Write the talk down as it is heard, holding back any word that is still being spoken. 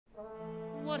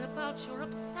What about your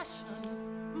obsession?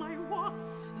 My what?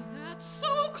 That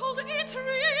so-called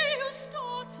eatery you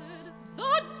started.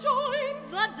 The joint,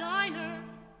 the diner.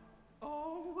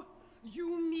 Oh,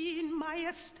 you mean my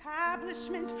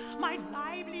establishment, my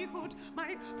livelihood,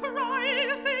 my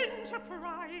prize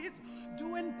enterprise.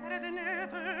 Doing better than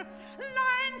ever.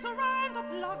 Lines around the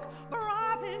block,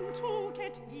 bribing to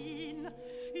get in.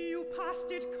 You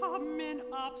passed it coming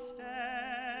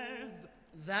upstairs.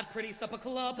 That pretty supper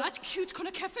club. That cute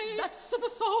corner cafe. That super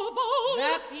soul bowl.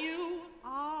 That's you.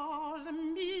 All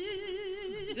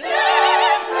me.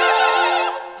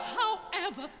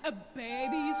 However, a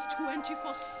baby's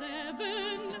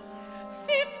 24/7.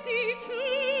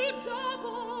 52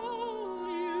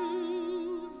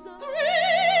 W's.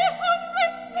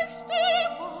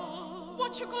 364.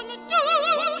 What you gonna do?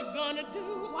 What you gonna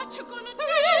do? What you gonna do?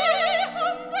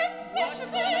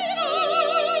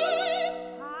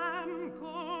 364. I'm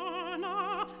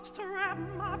gonna strap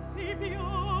my baby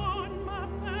on my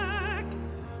back.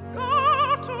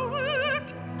 Go to work.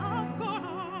 I'm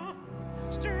gonna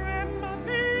strap my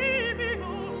baby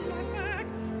on my back.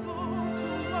 Go to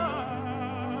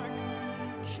work.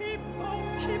 Keep on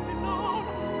keeping on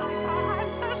like our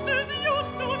ancestors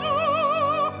used to do.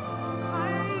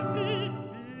 I'll be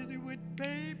busy with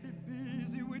baby,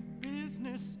 busy with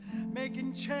business,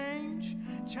 making change,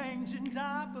 changing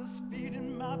diapers,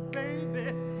 feeding my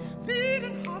baby,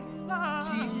 feeding her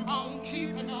love. Keep on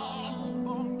keeping on. Keep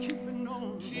on keeping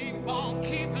on. Keep on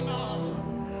keeping on.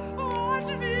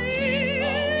 Watch me.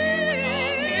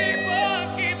 Keep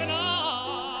on keeping on.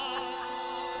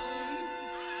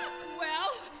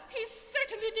 Well, he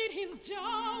certainly did his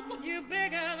job. You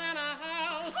bigger than a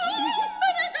house. How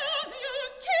many girls you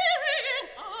carrying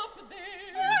up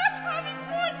there? I'm having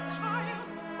one child,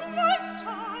 one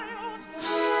child.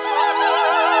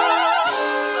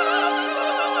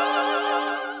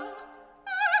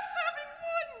 I'm having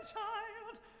one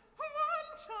child,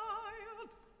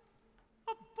 a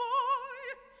boy.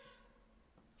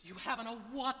 You having a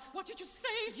what? What did you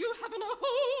say? You having a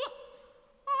who?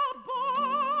 A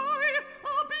boy, a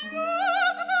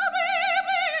beautiful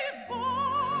baby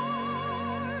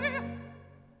boy.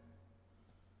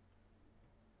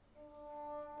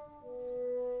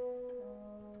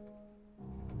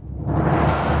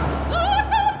 The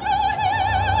sound you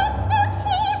hear is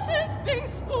horses being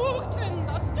spooked in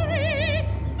the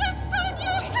streets. The sound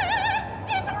you hear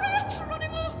is rats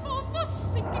running off of a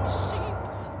sinking sheep.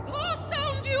 The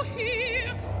sound you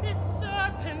hear is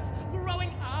serpents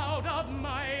growing out of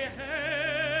my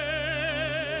head.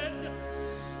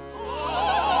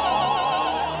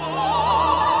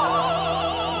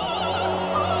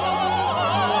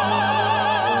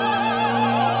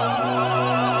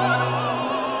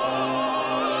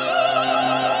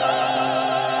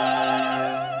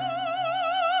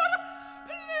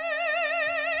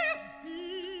 Please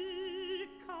be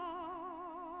kind.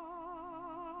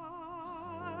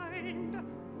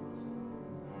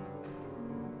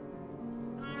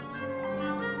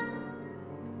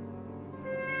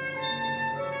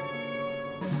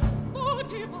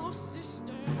 Forgive our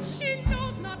sister. She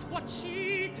knows not what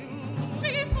she do.